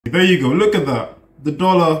There you go, look at that. The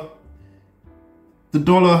dollar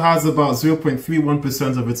has about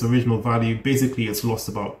 0.31% of its original value. Basically, it's lost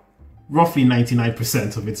about roughly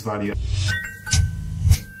 99% of its value.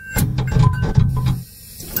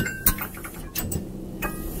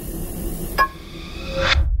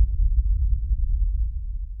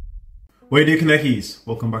 What do you do, Kanekis?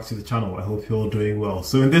 Welcome back to the channel. I hope you're all doing well.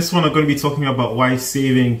 So in this one, I'm going to be talking about why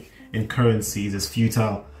saving in currencies is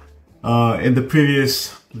futile. In the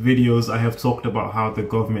previous videos, I have talked about how the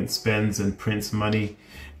government spends and prints money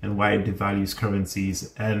and why it devalues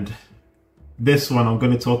currencies. And this one, I'm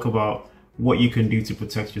going to talk about what you can do to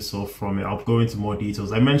protect yourself from it. I'll go into more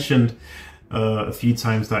details. I mentioned a few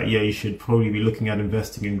times that, yeah, you should probably be looking at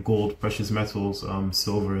investing in gold, precious metals,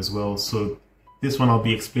 silver as well. So this one I'll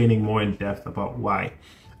be explaining more in depth about why.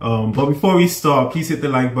 But before we start, please hit the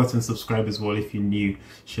like button, subscribe as well if you're new,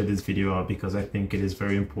 share this video out because I think it is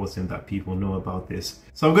very important that people know about this.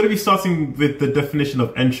 So I'm going to be starting with the definition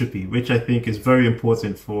of entropy, which I think is very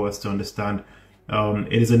important for us to understand.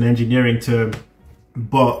 It is an engineering term,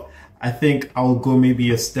 but I think I'll go maybe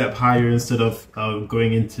a step higher instead of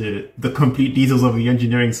going into the complete details of the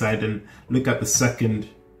engineering side and look at the second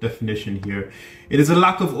definition here. It is a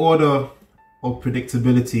lack of order or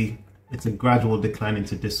predictability. It's a gradual decline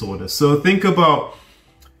into disorder. So think about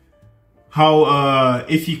how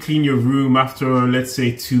if you clean your room after, let's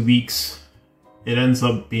say, 2 weeks, it ends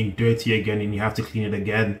up being dirty again and you have to clean it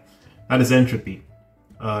again. That is entropy.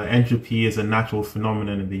 Entropy is a natural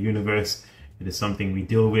phenomenon in the universe. It is something we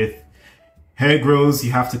deal with. Hair grows,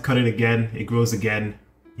 you have to cut it again. It grows again,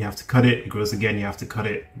 you have to cut it. It grows again, you have to cut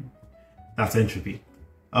it. That's entropy.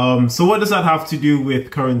 So what does that have to do with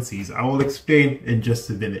currencies? I will explain in just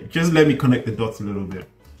a minute. Just let me connect the dots a little bit.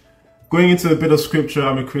 Going into a bit of scripture,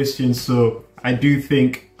 I'm a Christian, so I do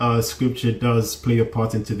think scripture does play a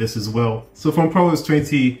part into this as well. So from Proverbs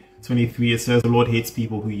 20:23, it says, the Lord hates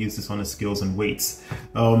people who use dishonest scales and weights.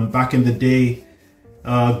 Back in the day,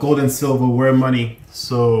 gold and silver were money.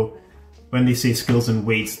 So when they say scales and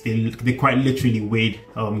weights, they quite literally weighed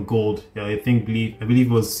gold. I believe it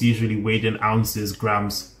was usually weighed in ounces,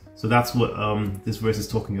 grams. So that's what this verse is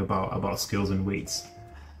talking about scales and weights.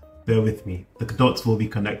 Bear with me, the dots will be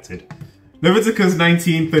connected. Leviticus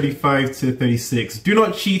 19:35-36. Do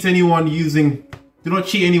not cheat anyone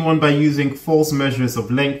by using false measures of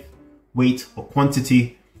length, weight, or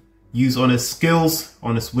quantity. Use honest scales,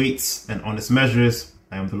 honest weights, and honest measures.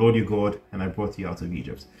 I am the Lord your God, and I brought you out of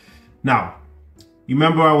Egypt. Now, you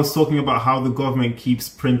remember I was talking about how the government keeps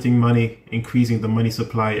printing money, increasing the money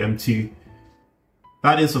supply, M2.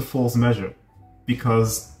 That is a false measure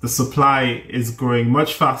because the supply is growing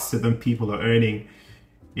much faster than people are earning.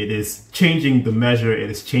 It is changing the measure, it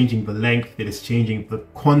is changing the length, it is changing the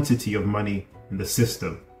quantity of money in the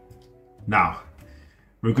system. Now,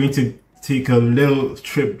 we're going to take a little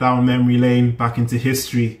trip down memory lane back into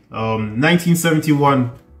history.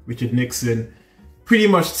 1971, Richard Nixon pretty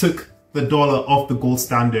much took the dollar off the gold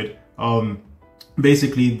standard.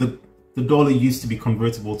 Basically, the dollar used to be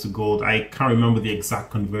convertible to gold. I can't remember the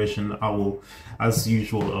exact conversion. I will, as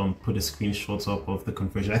usual, put a screenshot up of the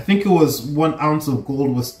conversion. I think it was 1 ounce of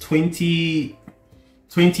gold was $20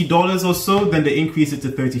 or so. Then they increased it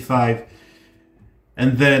to 35.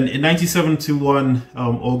 And then in 1971,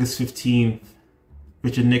 August 15th,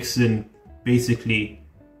 Richard Nixon basically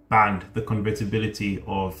banned the convertibility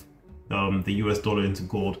of the US dollar into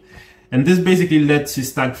gold. And this basically led to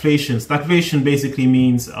stagflation. Stagflation basically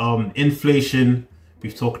means inflation,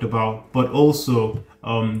 we've talked about, but also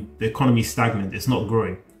the economy is stagnant, it's not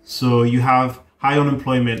growing. So you have high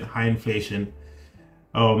unemployment, high inflation,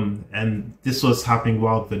 and this was happening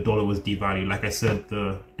while the dollar was devalued. Like I said,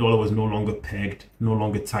 the dollar was no longer pegged, no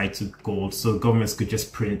longer tied to gold, so governments could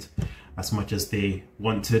just print as much as they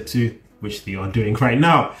wanted to, which they are doing right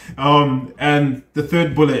now. And the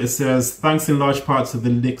third bullet, it says, thanks in large part to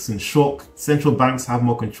the Nixon shock, central banks have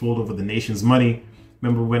more control over the nation's money.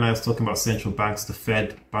 Remember when I was talking about central banks, the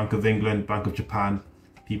Fed, Bank of England, Bank of Japan,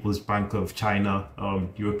 People's Bank of China,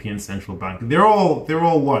 European Central Bank. They're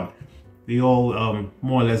all one. They all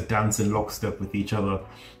more or less dance in lockstep with each other.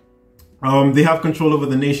 They have control over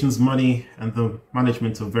the nation's money and the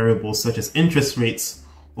management of variables such as interest rates,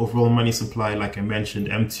 overall money supply, like I mentioned,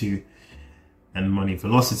 M2, and money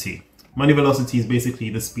velocity. Money velocity is basically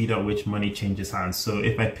the speed at which money changes hands. So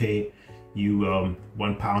if I pay you £1,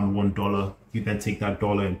 $1, you then take that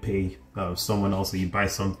dollar and pay someone else, or you buy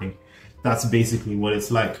something. That's basically what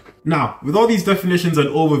it's like. Now, with all these definitions and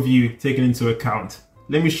overview taken into account,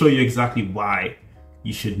 let me show you exactly why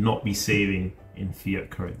you should not be saving in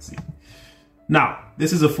fiat currency. Now,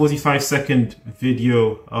 this is a 45-second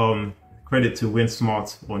video Credit to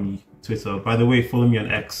WinSmart on Twitter. By the way, follow me on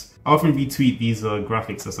X. I often retweet these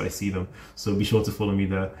graphics as I see them, so be sure to follow me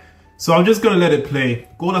there. So I'm just going to let it play.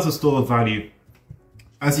 Gold as a store of value.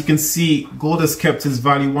 As you can see, gold has kept its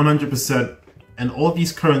value 100%, and all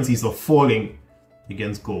these currencies are falling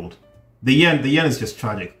against gold. The yen is just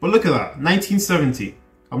tragic. But look at that, 1970.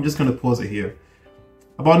 I'm just going to pause it here.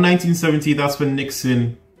 About 1970, that's when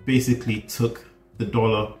Nixon basically took the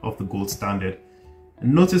dollar off the gold standard.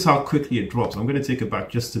 And notice how quickly it drops. I'm going to take it back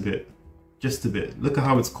just a bit. Just a bit. Look at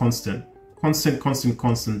how it's constant. Constant.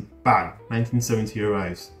 Bang. 1970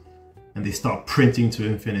 arrives. And they start printing to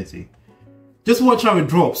infinity. Just watch how it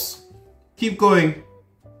drops. Keep going.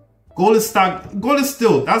 Gold is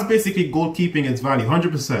still. That's basically gold keeping its value.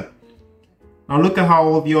 100%. Now look at how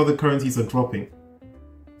all the other currencies are dropping.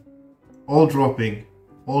 All dropping.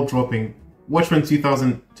 All dropping. Watch when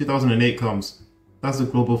 2008 comes. That's a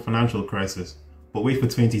global financial crisis. But wait for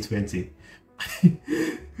 2020.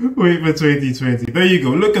 Wait for 2020. There you go.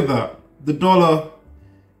 Look at that. The dollar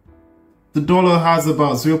has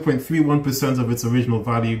about 0.31% of its original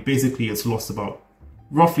value. Basically, it's lost about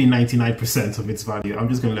roughly 99% of its value. I'm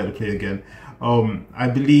just going to let it play again. I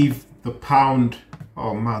believe the pound...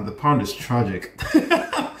 Oh man, the pound is tragic.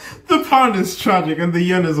 The pound is tragic, and the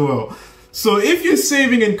yen as well. So if you're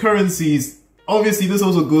saving in currencies, obviously this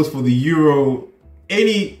also goes for the euro.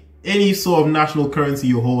 Any sort of national currency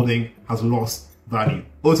you're holding has lost value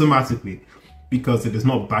automatically because it is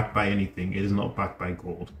not backed by anything. It is not backed by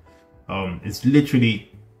gold. It's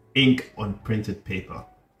literally ink on printed paper.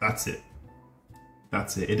 That's it.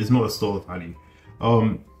 That's it. It is not a store of value.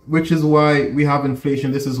 Which is why we have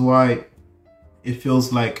inflation. This is why it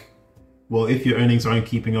feels like, well, if your earnings aren't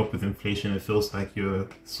keeping up with inflation, it feels like you're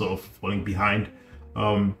sort of falling behind.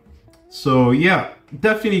 So yeah,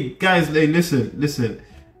 definitely, guys, hey, listen.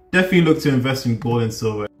 Definitely look to invest in gold and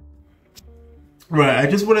silver. Right, I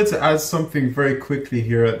just wanted to add something very quickly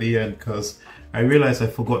here at the end because I realized I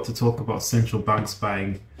forgot to talk about central banks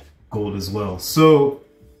buying gold as well. So,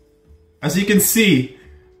 as you can see,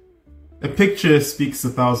 a picture speaks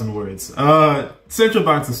 1,000 words. Central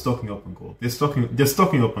banks are stocking up on gold. They're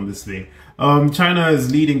stocking up on this thing. China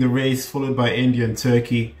is leading the race, followed by India and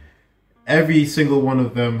Turkey. Every single one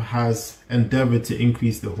of them has endeavored to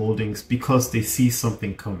increase their holdings because they see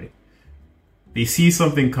something coming. They see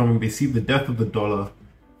something coming. They see the death of the dollar.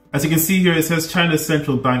 As you can see here, it says China's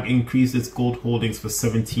central bank increased its gold holdings for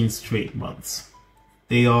 17 straight months.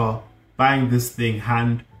 They are buying this thing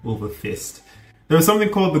hand over fist. There is something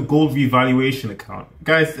called the gold revaluation account.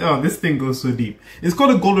 Guys, oh, this thing goes so deep. It's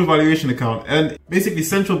called a gold revaluation account, and basically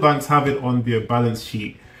central banks have it on their balance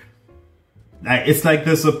sheet. It's like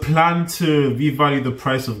there's a plan to revalue the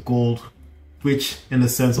price of gold, which in a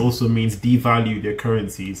sense also means devalue their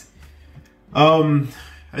currencies.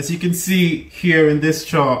 As you can see here in this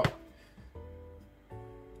chart,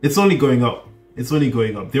 it's only going up. It's only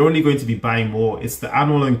going up. They're only going to be buying more. It's the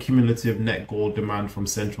annual and cumulative net gold demand from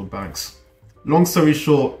central banks. Long story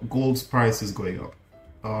short, gold's price is going up.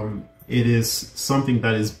 It is something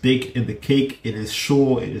that is big in the cake. It is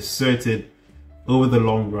sure, it is certain. Over the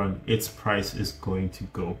long run, its price is going to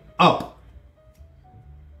go up.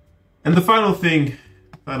 And the final thing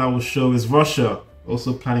that I will show is Russia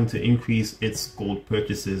also planning to increase its gold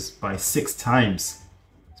purchases by 6 times,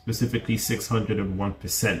 specifically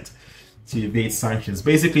 601%, to evade sanctions.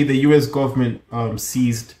 Basically, the US government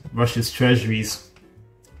seized Russia's treasuries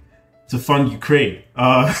to fund Ukraine.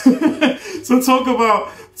 So talk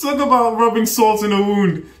about rubbing salt in a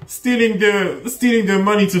wound, stealing their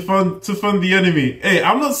money to fund the enemy. Hey,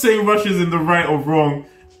 I'm not saying Russia's in the right or wrong.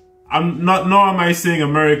 Nor am I saying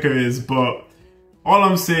America is, but all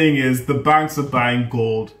I'm saying is the banks are buying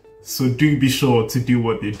gold, so do be sure to do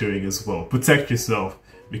what they're doing as well. Protect yourself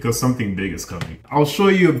because something big is coming. I'll show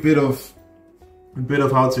you a bit of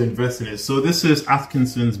how to invest in it. So this is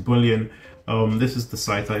Atkinson's bullion. This is the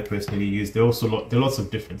site I personally use. There are lots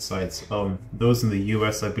of different sites. Those in the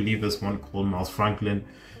US, I believe there's one called Miles Franklin.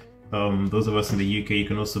 Those of us in the UK, you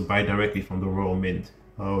can also buy directly from the Royal Mint.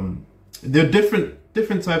 There are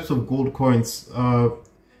different types of gold coins,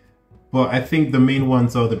 but I think the main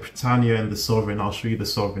ones are the Britannia and the Sovereign. I'll show you the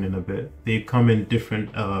Sovereign in a bit. They come in different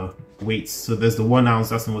weights. So there's the 1 ounce,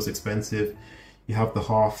 that's the most expensive. You have the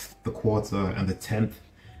half, the quarter, and the 10th.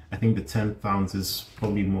 I think the 10th ounce is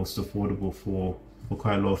probably most affordable for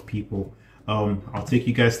quite a lot of people. I'll take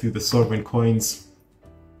you guys through the Sovereign coins.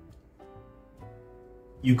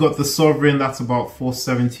 You got the Sovereign, that's about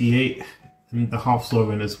 478, and the half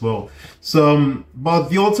Sovereign as well. So, but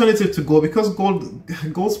the alternative to gold, because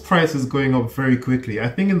gold's price is going up very quickly. I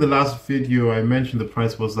think in the last video I mentioned the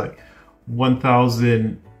price was like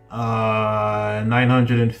 1,000.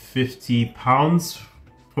 £950,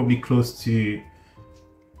 probably close to,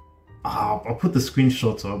 I'll put the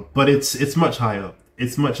screenshot up, but it's much higher.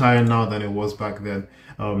 It's much higher now than it was back then,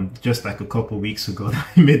 just like a couple weeks ago that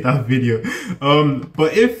I made that video.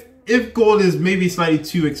 But if gold is maybe slightly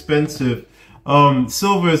too expensive,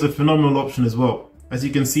 silver is a phenomenal option as well. As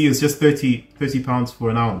you can see, it's just £30 for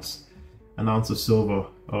an ounce of silver.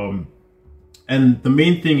 And the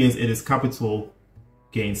main thing is it is capital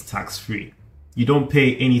gains tax free. You don't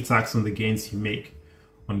pay any tax on the gains you make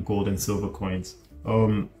on gold and silver coins.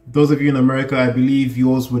 Those of you in America, I believe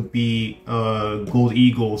yours would be gold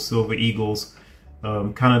eagles, silver eagles.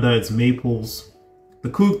 Canada, it's maples. The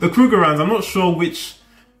Krugerrands, I'm not sure which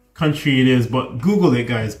country it is, but Google it,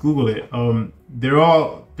 guys. Google it. There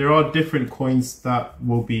are different coins that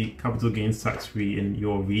will be capital gains tax free in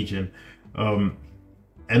your region.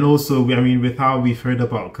 And also, I mean, with how we've heard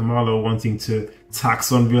about Kamala wanting to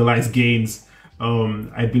tax unrealized gains,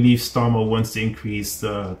 I believe Starmer wants to increase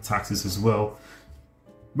the taxes as well.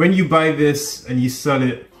 When you buy this and you sell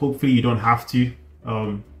it, hopefully you don't have to.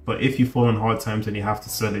 But if you fall on hard times and you have to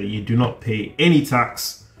sell it, you do not pay any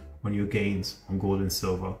tax on your gains on gold and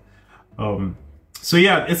silver. So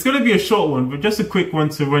yeah, it's going to be a short one, but just a quick one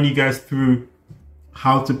to run you guys through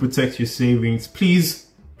how to protect your savings. Please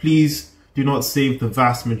do not save the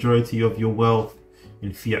vast majority of your wealth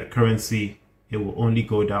in fiat currency. It will only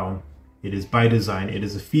go down. It is by design. It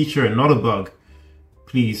is a feature and not a bug.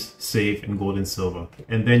 Please save in gold and silver.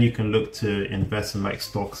 And then you can look to invest in like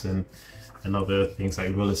stocks and other things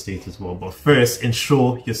like real estate as well. But first,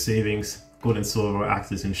 ensure your savings, gold and silver,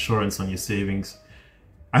 acts as insurance on your savings.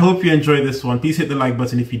 I hope you enjoyed this one. Please hit the like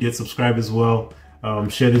button if you did, subscribe as well.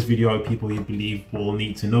 Share this video out with people you believe will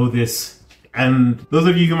need to know this. And those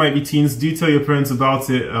of you who might be teens, do tell your parents about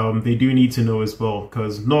it. They do need to know as well,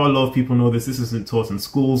 because not a lot of people know this. This isn't taught in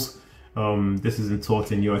schools. This isn't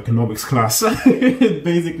taught in your economics class.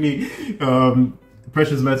 Basically,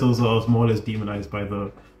 precious metals are more or less demonized by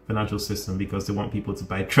the financial system because they want people to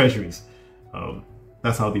buy treasuries.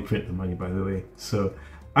 That's how they print the money, by the way. So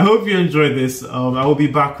I hope you enjoyed this. I will be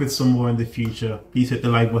back with some more in the future. Please hit the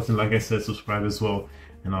like button, like I said, subscribe as well,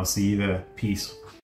 and I'll see you there. Peace.